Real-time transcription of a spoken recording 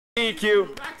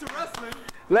EQ. Back to wrestling.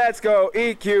 Let's go,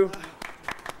 EQ.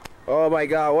 Oh my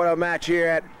God, what a match here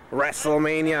at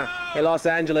Wrestlemania in Los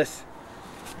Angeles.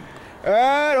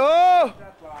 And oh!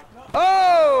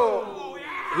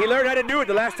 He learned how to do it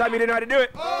the last time he didn't know how to do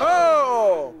it.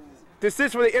 Oh! This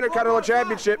is for the Intercontinental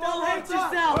Championship.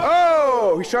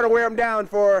 Oh! He's trying to wear him down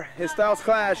for his Styles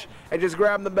Clash and just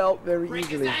grab the belt very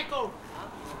easily.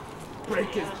 Break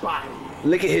his body.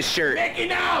 Look at his shirt. Make it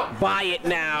now. Buy it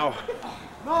now.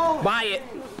 No. Buy it.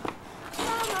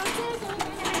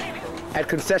 At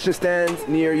concession stands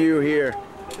near you here.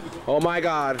 Oh my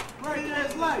God. Break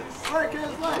his legs. Break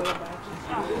his legs.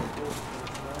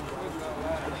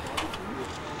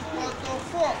 What the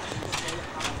fuck?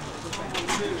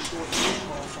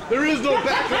 There is no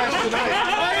backlash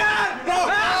tonight. No.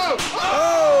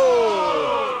 Oh!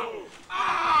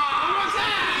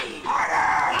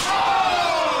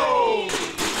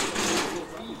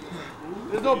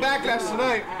 There's no backlash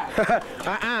tonight.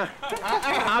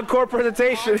 Encore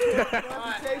presentation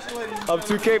of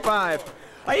 2K5.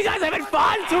 Are you guys having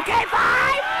fun? 2K5?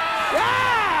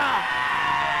 Yeah!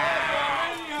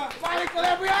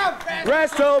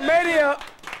 Wrestlemania!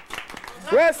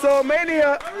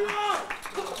 Wrestlemania!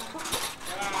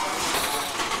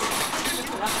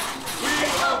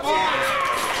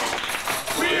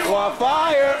 We want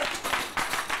fire!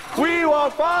 We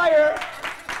want fire!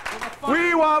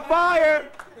 We want fire!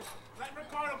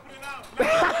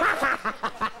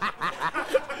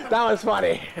 That was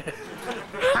funny.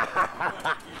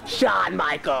 Shawn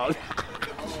Michaels.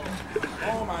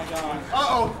 Oh my God.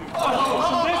 Oh.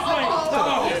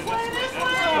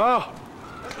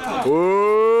 Ooh.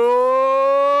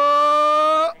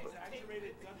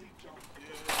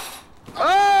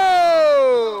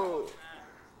 Oh.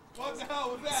 What the hell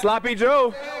was that? Sloppy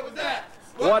Joe. What the hell was that?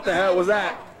 What the hell was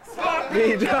that?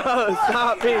 Sloppy Joe.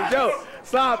 Sloppy Joe.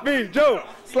 Sloppy Joe.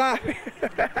 Sloppy.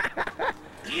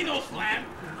 Dino slam.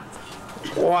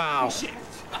 Wow.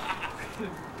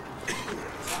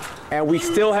 And we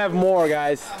still have more,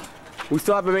 guys. We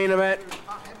still have a main event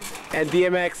and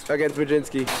DMX against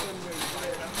Majinski.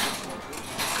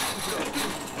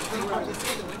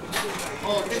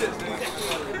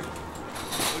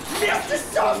 Mr.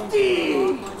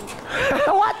 Softy!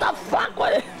 What the fuck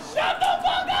was it? Shut the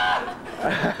fuck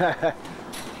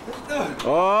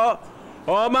up!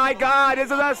 Oh my God,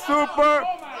 this is a super.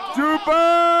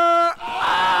 Oh!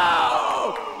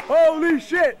 Holy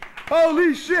shit!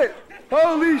 Holy shit!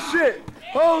 Holy shit!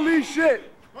 Holy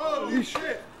shit! Holy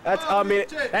shit! That's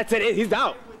that's it. He's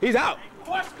out. He's out.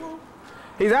 What's cool?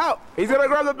 He's out. He's gonna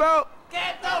grab the belt.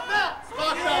 Get the belt!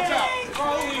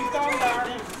 Rolling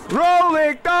Thunder!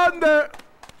 Rolling Thunder!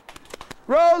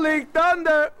 Rolling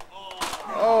Thunder!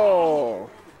 Oh!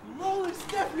 Rolling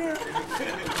Stiffner!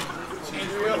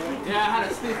 Yeah, I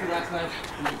had a stiffy last night.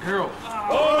 With a girl.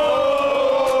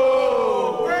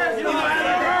 Oh! Where's the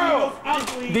girl?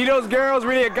 Dino's girl's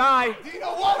really a guy.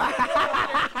 Dino was the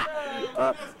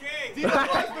girl! Dino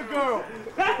was the girl!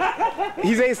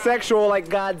 He's asexual like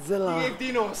Godzilla. He gave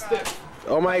Dino a stiff.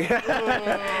 Oh my God.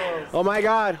 Oh my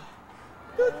God.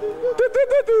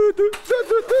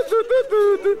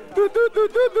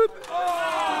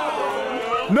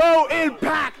 No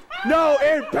impact! No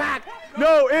impact!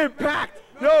 No impact!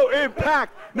 No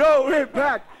impact! No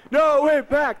impact! No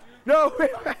impact! No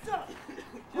impact!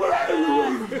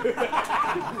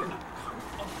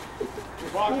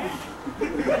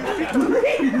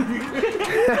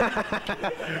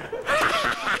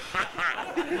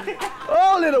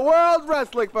 Only the World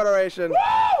Wrestling Federation.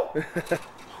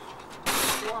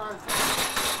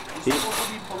 He's supposed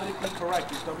to be politically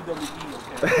correct. It's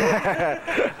WWE,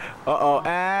 okay? Uh-oh,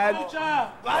 and...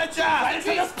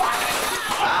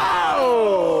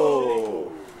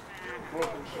 Oh!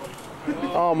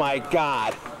 Oh my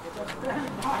God.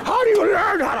 How do you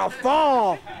learn how to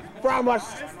fall from a...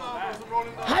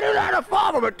 How do you learn to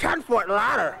fall from a 10-foot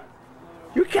ladder?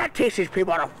 You can't teach these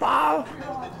people how to fall.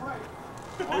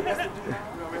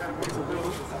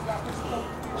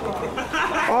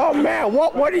 Oh man,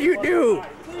 what did you do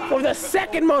for the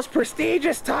second most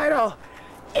prestigious title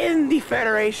in the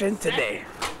Federation today?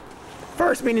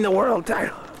 First meaning the world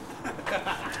title.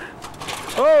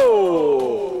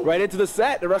 Oh! Right into the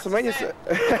set, the WrestleMania set.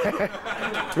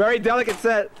 Very delicate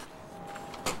set.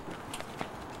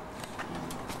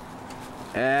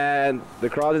 And the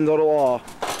crowd's in total awe.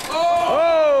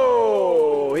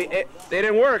 Oh! It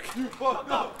didn't work. You fucked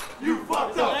up. You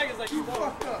fucked up. You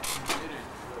fucked up.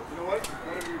 You know what?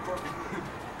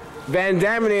 Van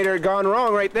Daminator gone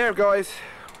wrong right there, guys.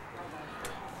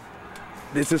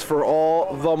 This is for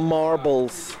all the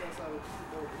marbles.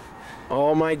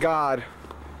 Oh my God.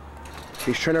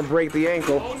 He's trying to break the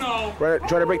ankle. Oh no!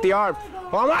 Trying to break the arm.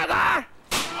 Oh my God!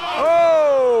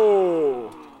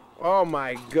 Oh! Oh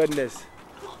my goodness!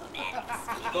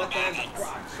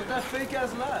 That fake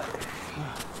ass laugh.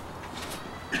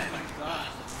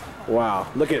 Wow!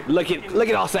 Look at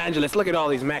Los Angeles! Look at all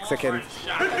these Mexicans!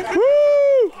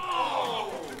 Woo!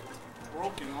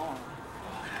 Broken arm.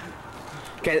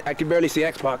 I can barely see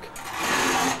XPAC.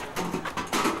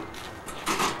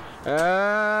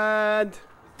 And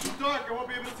Dark, I won't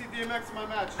be able to see DMX in my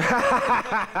match.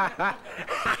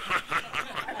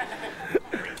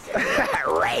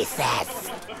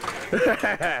 Racist!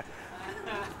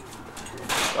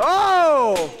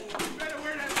 Oh! You better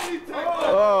wear that sleep tag.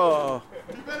 Oh!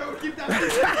 You better keep that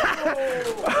sleep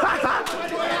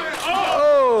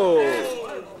Oh!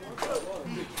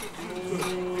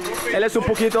 Él es un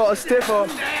poquito stiffo.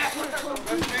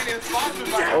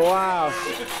 Wow.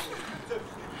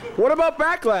 What about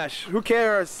Backlash? Who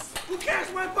cares? Who cares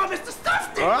when Mr.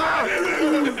 Stuffy?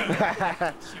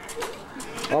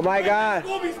 Oh my God.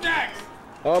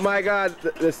 Oh my God.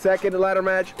 The second ladder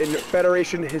match in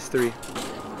Federation history.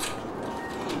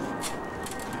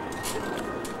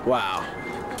 Wow.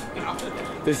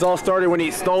 This all started when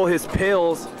he stole his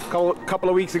pills a couple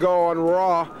of weeks ago on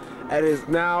Raw, and has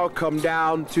now come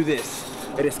down to this.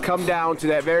 It has come down to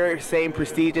that very same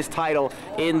prestigious title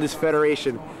in this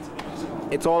federation.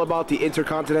 It's all about the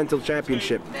Intercontinental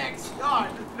Championship. Next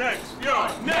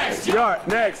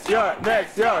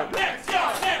yard.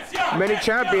 Many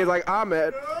champions like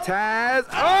Ahmed, Taz,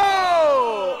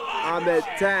 oh! Ahmed,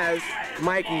 Taz,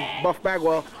 Mikey, Buff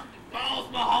Bagwell,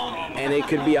 and it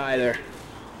could be either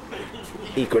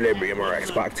Equilibrium or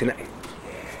XPAC tonight.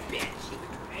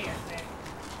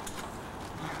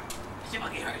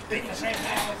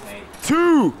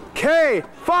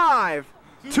 2K5,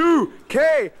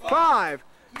 2K5,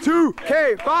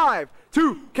 2K5,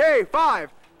 2K5,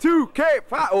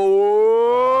 2K5.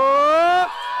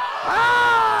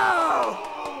 Oh!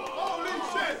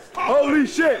 Holy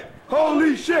shit!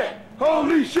 Holy shit!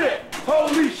 Holy shit!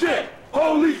 Holy shit!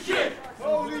 Holy shit!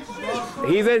 Holy shit!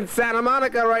 He's in Santa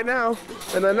Monica right now.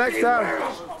 And the next time.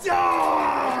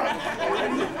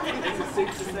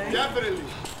 Definitely.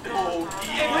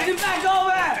 Where's the back go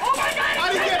at? Oh my God!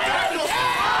 How do you get back?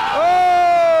 Oh!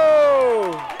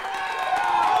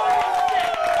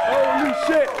 Holy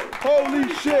shit!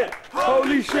 Holy shit!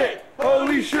 Holy shit!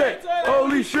 Holy shit!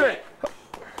 Holy shit!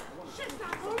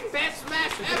 Best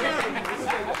smash ever.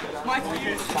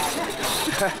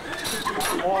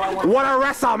 What a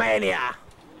WrestleMania!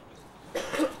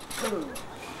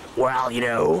 Well, you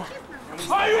know.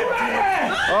 Are you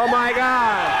ready? Oh my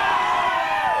God!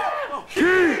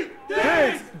 He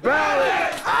takes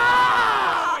balance!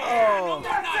 Ah! Oh.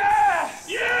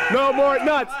 No more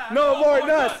nuts! No more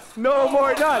nuts! No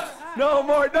more nuts! No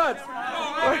more nuts!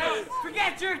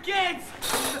 Forget your kids.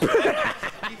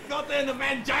 He felt it in the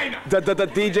mangina. The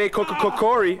DJ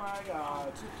Kokori.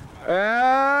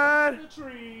 And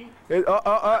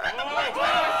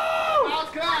Styles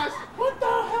Clash. What the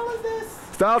hell is this?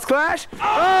 Styles Clash.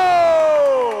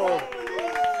 Oh!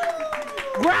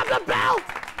 Grab the belt.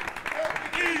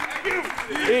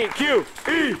 EQ,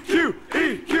 EQ,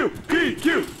 EQ,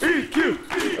 EQ, EQ.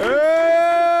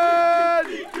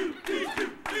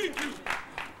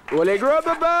 And will he grab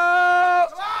the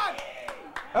belt?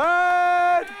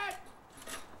 And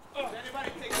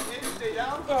Anybody take a hit and stay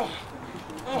down?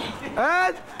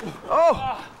 and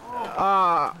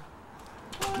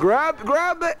grab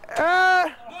the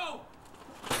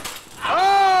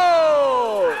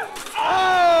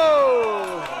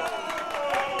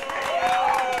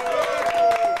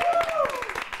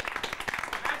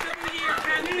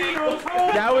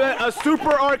that was a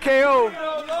super RKO.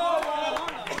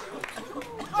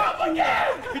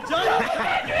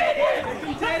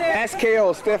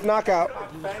 SKO, stiff knockout.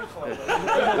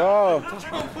 Oh.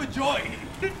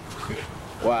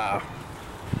 Wow.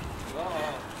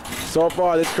 So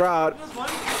far, this crowd.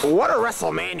 What a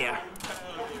WrestleMania.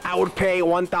 I would pay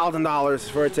 $1,000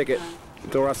 for a ticket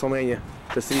to WrestleMania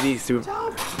to see these two.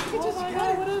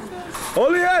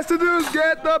 All he has to do is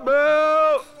get the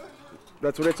belt.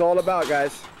 That's what it's all about,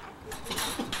 guys.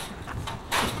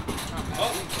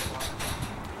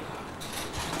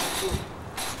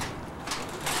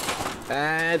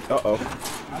 And These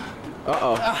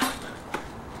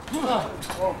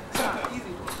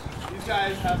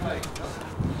guys have like.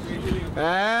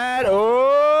 and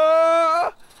oh!